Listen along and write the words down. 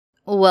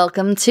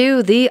Welcome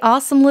to The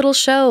Awesome Little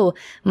Show.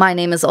 My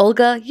name is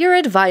Olga, your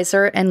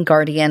advisor and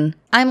guardian.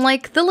 I'm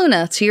like the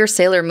Luna to your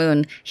Sailor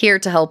Moon, here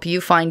to help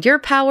you find your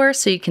power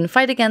so you can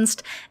fight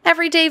against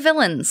everyday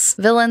villains.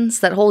 Villains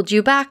that hold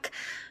you back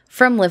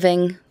from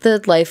living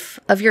the life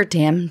of your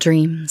damn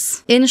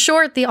dreams. In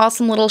short, The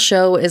Awesome Little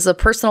Show is a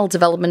personal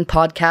development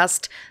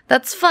podcast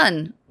that's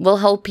fun. Will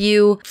help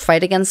you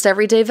fight against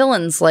everyday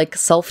villains like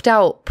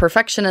self-doubt,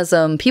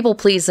 perfectionism,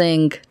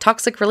 people-pleasing,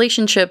 toxic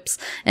relationships,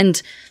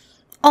 and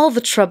all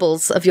the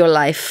troubles of your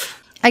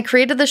life. I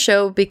created the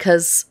show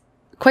because,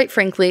 quite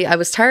frankly, I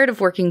was tired of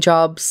working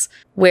jobs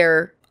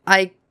where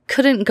I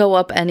couldn't go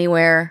up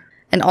anywhere,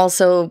 and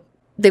also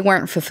they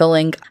weren't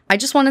fulfilling. I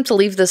just wanted to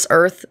leave this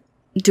earth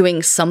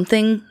doing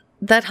something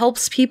that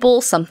helps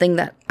people, something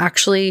that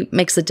actually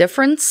makes a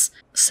difference.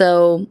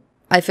 So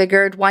I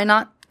figured, why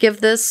not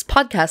give this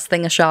podcast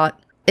thing a shot?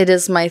 It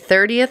is my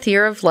 30th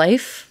year of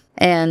life,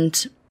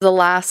 and the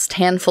last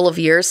handful of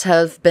years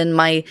have been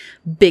my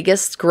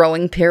biggest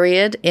growing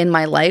period in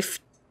my life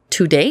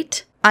to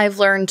date. I've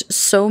learned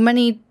so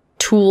many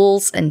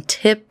tools and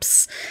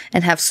tips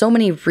and have so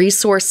many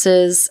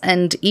resources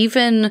and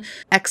even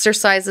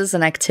exercises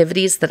and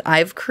activities that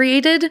I've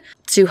created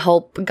to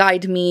help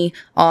guide me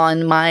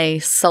on my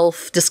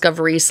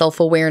self-discovery,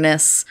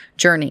 self-awareness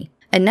journey.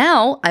 And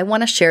now I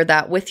want to share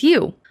that with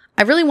you.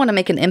 I really want to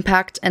make an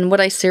impact, and what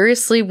I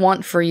seriously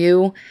want for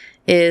you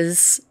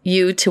is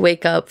you to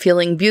wake up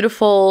feeling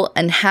beautiful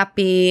and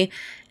happy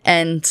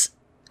and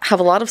have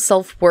a lot of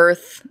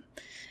self-worth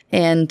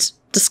and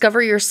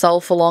discover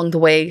yourself along the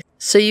way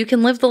so you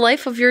can live the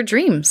life of your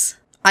dreams.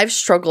 I've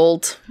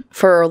struggled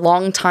for a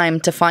long time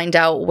to find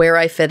out where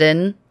I fit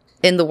in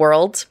the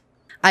world.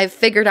 I've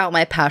figured out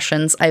my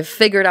passions. I've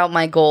figured out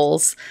my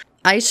goals.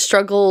 I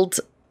struggled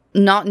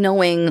not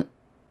knowing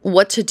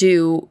what to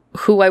do,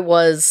 who I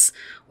was,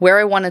 where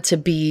I wanted to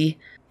be,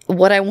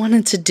 what I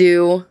wanted to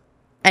do.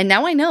 And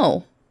now I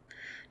know.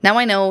 Now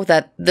I know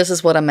that this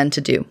is what I'm meant to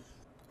do.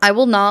 I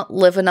will not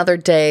live another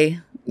day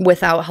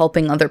without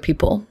helping other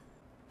people.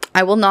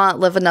 I will not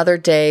live another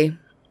day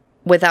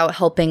without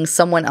helping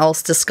someone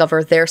else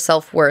discover their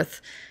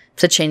self-worth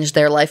to change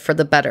their life for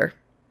the better.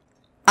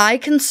 I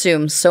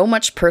consume so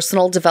much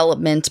personal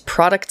development,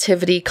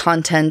 productivity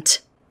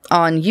content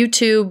on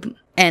YouTube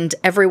and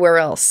everywhere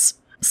else.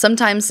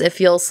 Sometimes it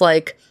feels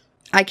like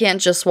I can't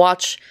just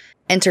watch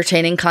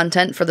entertaining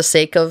content for the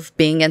sake of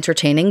being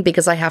entertaining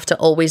because I have to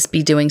always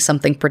be doing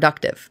something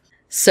productive.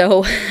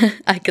 So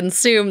I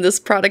consume this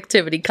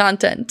productivity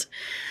content.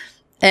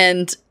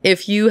 And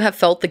if you have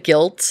felt the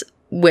guilt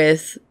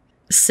with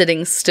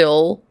sitting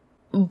still,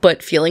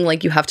 but feeling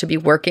like you have to be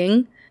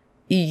working,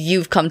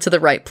 you've come to the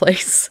right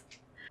place.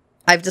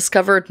 I've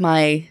discovered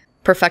my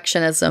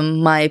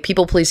perfectionism, my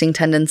people-pleasing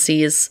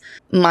tendencies,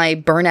 my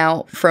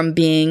burnout from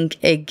being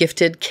a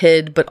gifted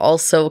kid, but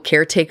also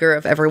caretaker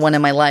of everyone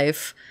in my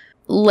life.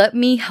 Let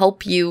me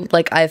help you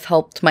like I've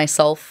helped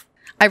myself.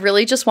 I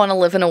really just want to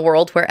live in a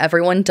world where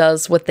everyone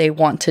does what they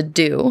want to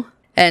do.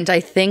 And I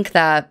think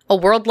that a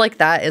world like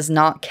that is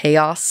not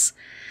chaos.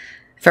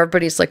 If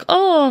everybody's like,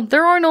 oh,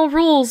 there are no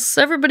rules,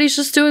 everybody's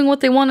just doing what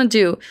they want to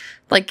do.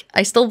 Like,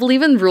 I still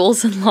believe in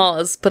rules and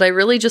laws, but I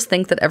really just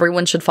think that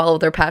everyone should follow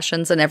their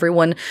passions and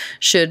everyone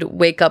should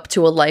wake up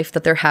to a life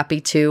that they're happy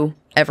to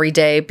every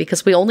day,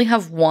 because we only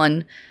have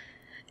one.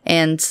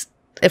 And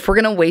if we're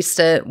going to waste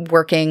it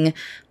working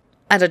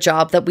at a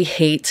job that we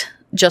hate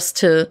just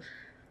to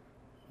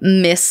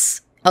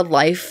miss a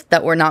life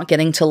that we're not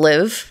getting to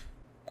live,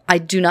 I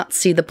do not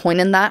see the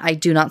point in that. I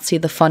do not see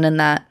the fun in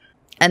that.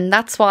 And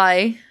that's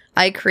why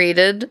I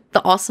created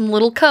the Awesome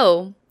Little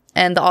Co.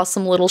 And the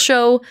Awesome Little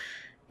Show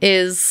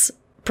is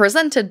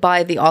presented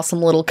by the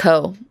Awesome Little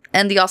Co.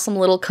 And the Awesome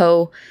Little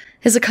Co.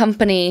 is a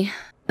company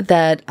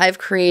that I've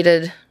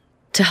created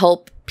to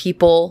help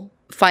people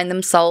find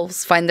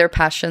themselves, find their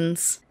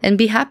passions, and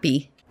be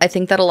happy. I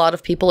think that a lot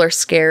of people are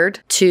scared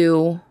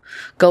to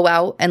go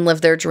out and live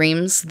their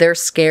dreams. They're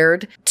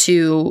scared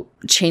to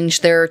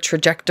change their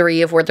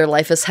trajectory of where their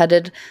life is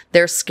headed.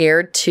 They're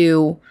scared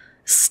to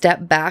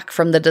step back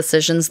from the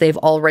decisions they've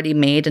already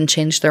made and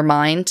change their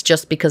mind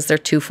just because they're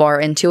too far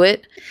into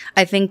it.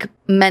 I think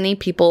many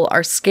people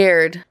are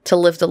scared to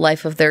live the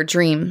life of their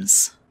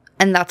dreams.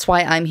 And that's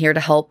why I'm here to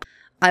help.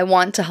 I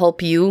want to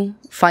help you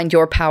find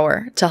your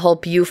power, to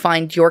help you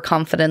find your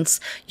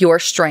confidence, your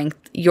strength,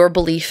 your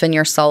belief in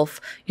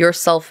yourself, your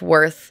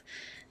self-worth,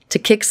 to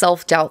kick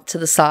self-doubt to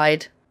the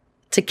side,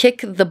 to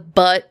kick the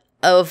butt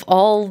of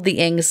all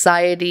the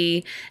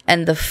anxiety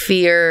and the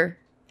fear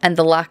and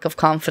the lack of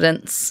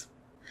confidence.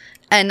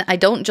 And I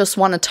don't just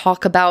want to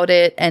talk about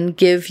it and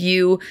give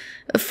you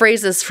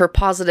phrases for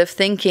positive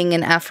thinking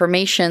and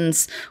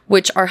affirmations,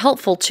 which are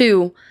helpful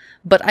too,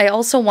 but I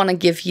also want to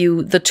give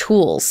you the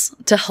tools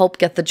to help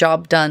get the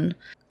job done.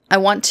 I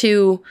want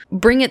to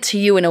bring it to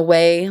you in a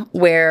way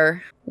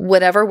where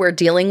whatever we're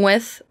dealing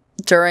with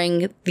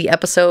during the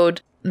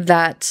episode,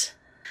 that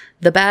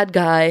the bad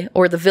guy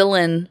or the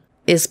villain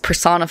is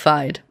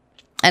personified.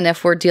 And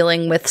if we're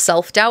dealing with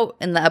self-doubt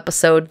in the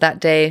episode that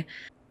day,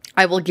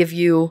 I will give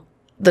you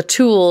the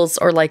tools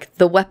or like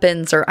the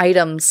weapons or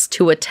items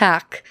to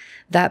attack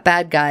that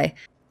bad guy.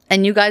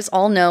 And you guys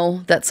all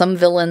know that some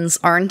villains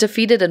aren't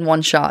defeated in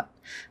one shot.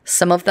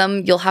 Some of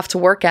them you'll have to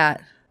work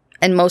at.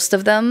 And most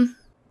of them,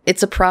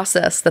 it's a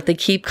process that they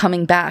keep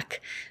coming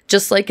back.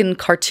 Just like in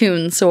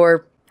cartoons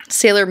or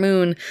Sailor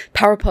Moon,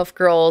 Powerpuff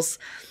Girls,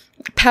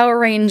 Power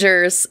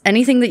Rangers,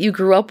 anything that you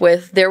grew up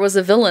with, there was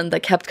a villain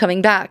that kept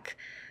coming back.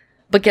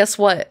 But guess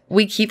what?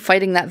 We keep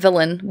fighting that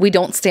villain. We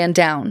don't stand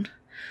down.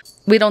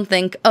 We don't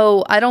think,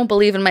 oh, I don't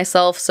believe in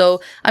myself,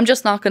 so I'm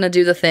just not going to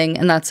do the thing,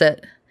 and that's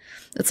it.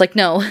 It's like,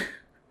 no.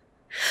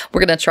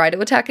 We're going to try to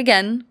attack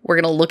again. We're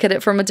going to look at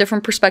it from a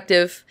different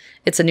perspective.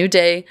 It's a new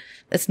day.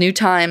 It's new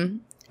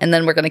time. And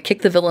then we're going to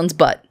kick the villain's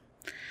butt.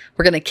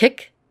 We're going to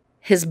kick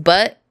his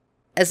butt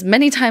as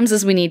many times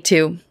as we need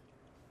to.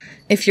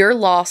 If you're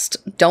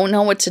lost, don't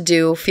know what to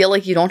do, feel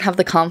like you don't have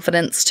the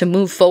confidence to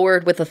move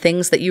forward with the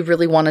things that you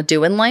really want to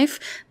do in life,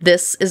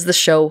 this is the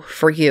show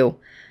for you.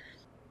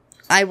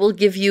 I will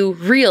give you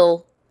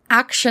real,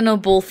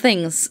 actionable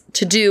things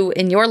to do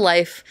in your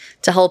life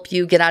to help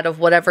you get out of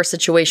whatever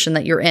situation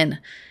that you're in.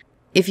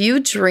 If you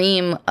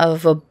dream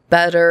of a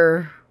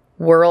better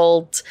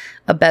world,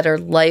 a better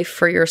life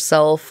for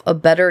yourself, a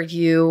better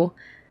you,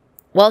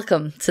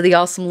 welcome to the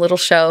awesome little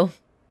show.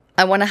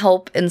 I want to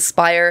help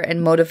inspire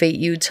and motivate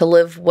you to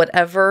live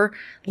whatever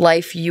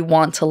life you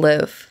want to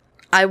live.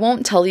 I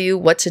won't tell you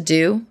what to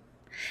do,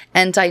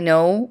 and I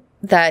know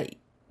that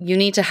you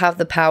need to have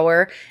the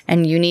power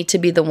and you need to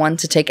be the one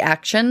to take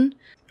action,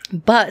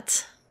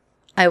 but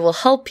I will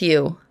help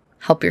you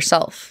help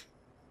yourself.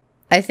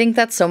 I think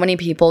that so many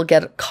people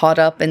get caught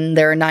up in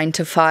their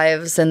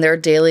 9-to-5s and their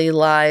daily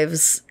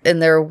lives, in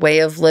their way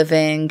of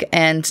living,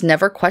 and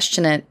never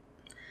question it.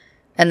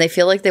 And they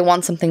feel like they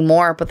want something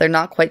more, but they're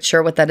not quite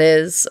sure what that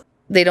is.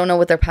 They don't know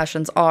what their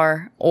passions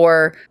are,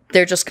 or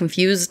they're just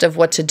confused of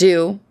what to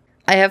do.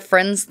 I have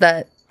friends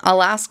that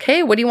I'll ask,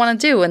 hey, what do you want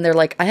to do? And they're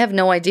like, I have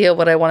no idea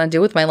what I want to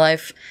do with my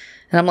life.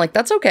 And I'm like,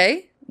 that's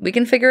okay. We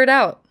can figure it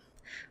out.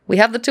 We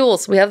have the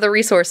tools. We have the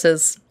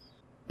resources.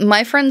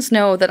 My friends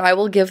know that I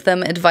will give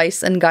them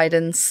advice and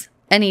guidance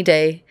any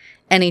day,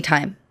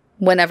 anytime,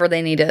 whenever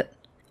they need it.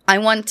 I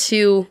want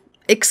to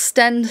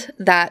extend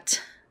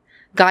that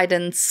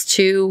guidance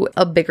to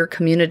a bigger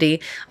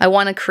community. I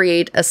want to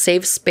create a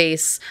safe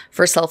space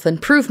for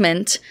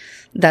self-improvement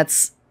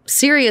that's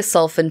serious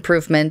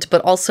self-improvement,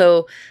 but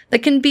also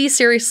that can be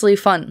seriously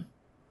fun.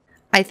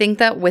 I think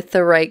that with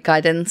the right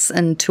guidance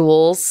and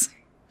tools,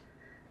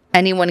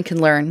 anyone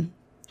can learn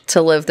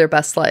to live their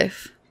best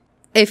life.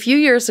 A few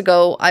years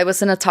ago, I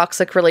was in a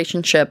toxic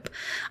relationship.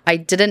 I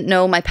didn't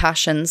know my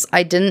passions.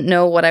 I didn't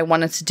know what I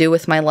wanted to do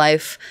with my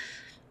life.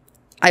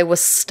 I was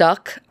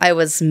stuck. I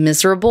was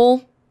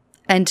miserable.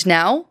 And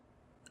now,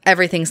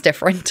 everything's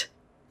different.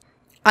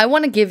 I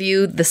want to give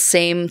you the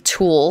same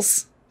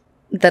tools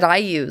that I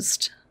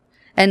used,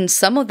 and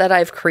some of that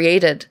I've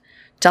created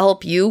to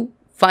help you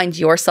find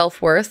your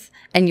self-worth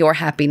and your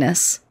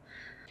happiness.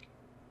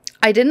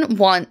 I didn't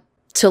want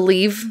to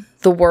leave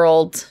the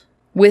world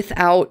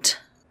without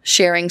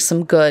sharing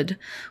some good,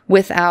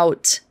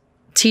 without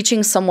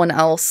teaching someone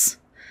else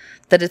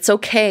that it's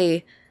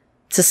okay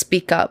to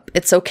speak up.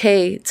 It's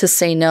okay to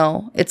say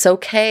no. It's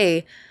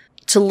okay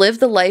to live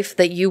the life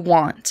that you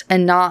want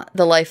and not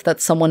the life that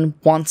someone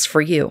wants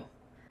for you.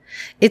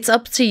 It's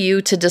up to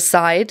you to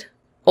decide,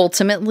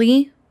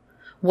 ultimately,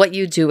 what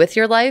you do with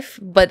your life,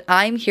 but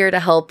I'm here to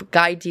help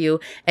guide you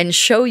and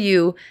show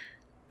you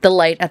the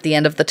light at the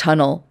end of the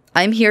tunnel.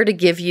 I'm here to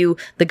give you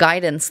the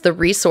guidance, the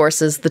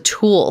resources, the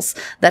tools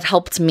that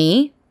helped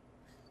me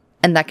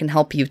and that can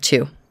help you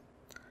too.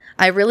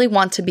 I really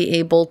want to be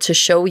able to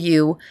show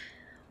you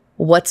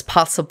what's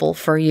possible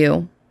for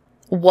you,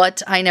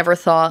 what I never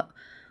thought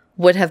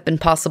would have been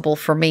possible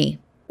for me.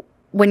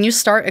 When you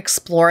start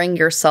exploring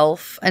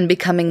yourself and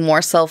becoming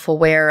more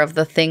self-aware of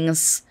the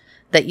things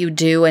that you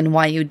do and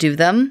why you do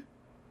them,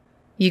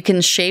 you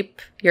can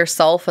shape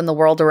yourself and the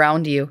world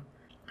around you.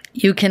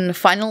 You can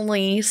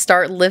finally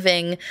start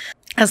living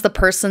as the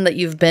person that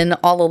you've been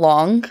all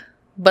along,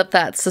 but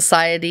that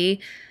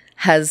society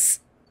has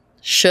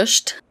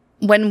shushed.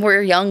 When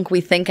we're young,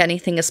 we think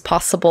anything is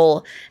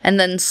possible, and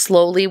then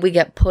slowly we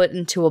get put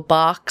into a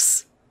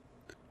box.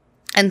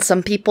 And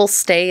some people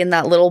stay in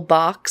that little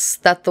box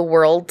that the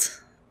world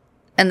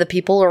and the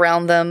people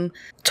around them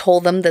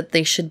told them that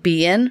they should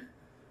be in.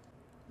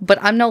 But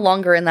I'm no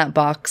longer in that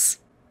box.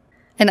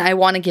 And I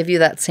want to give you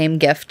that same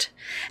gift.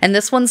 And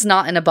this one's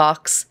not in a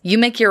box. You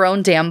make your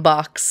own damn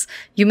box.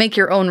 You make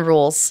your own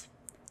rules.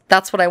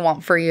 That's what I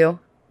want for you.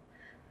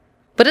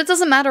 But it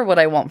doesn't matter what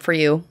I want for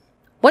you.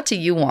 What do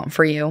you want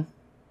for you?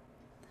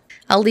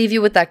 I'll leave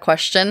you with that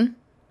question.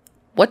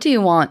 What do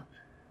you want?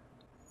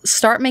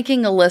 Start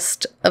making a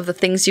list of the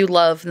things you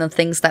love and the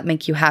things that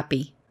make you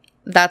happy.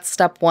 That's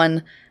step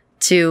one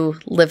to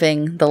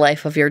living the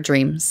life of your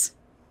dreams.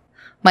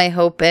 My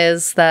hope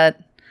is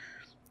that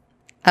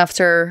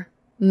after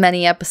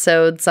many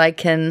episodes, I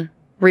can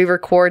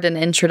re-record an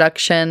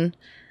introduction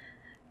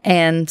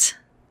and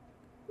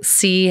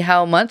see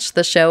how much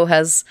the show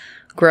has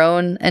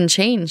grown and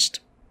changed.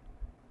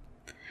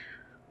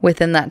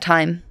 within that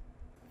time.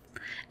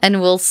 And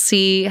we'll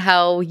see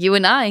how you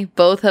and I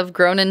both have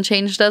grown and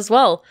changed as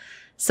well.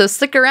 So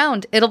stick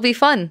around, it'll be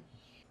fun.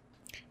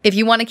 If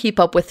you want to keep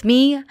up with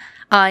me,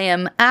 I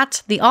am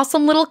at The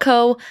Awesome Little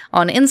Co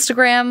on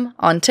Instagram,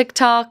 on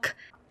TikTok.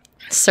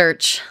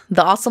 Search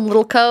The Awesome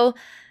Little Co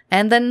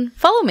and then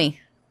follow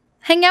me.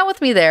 Hang out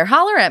with me there,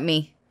 holler at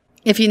me.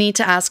 If you need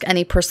to ask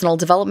any personal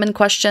development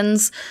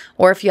questions,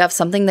 or if you have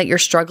something that you're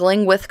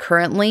struggling with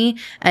currently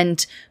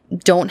and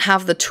don't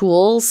have the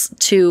tools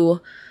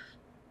to,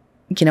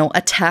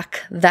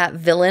 attack that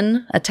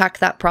villain, attack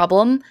that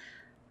problem,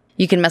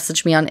 you can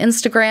message me on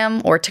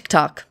Instagram or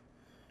TikTok.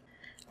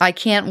 I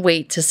can't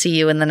wait to see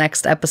you in the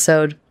next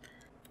episode.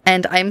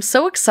 And I'm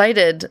so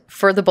excited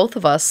for the both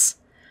of us.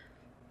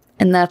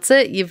 And that's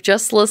it. You've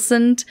just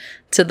listened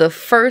to the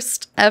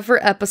first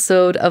ever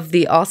episode of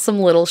The Awesome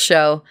Little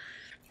Show.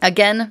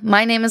 Again,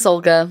 my name is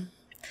Olga,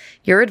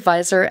 your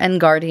advisor and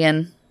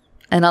guardian,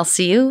 and I'll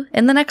see you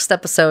in the next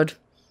episode.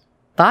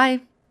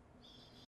 Bye.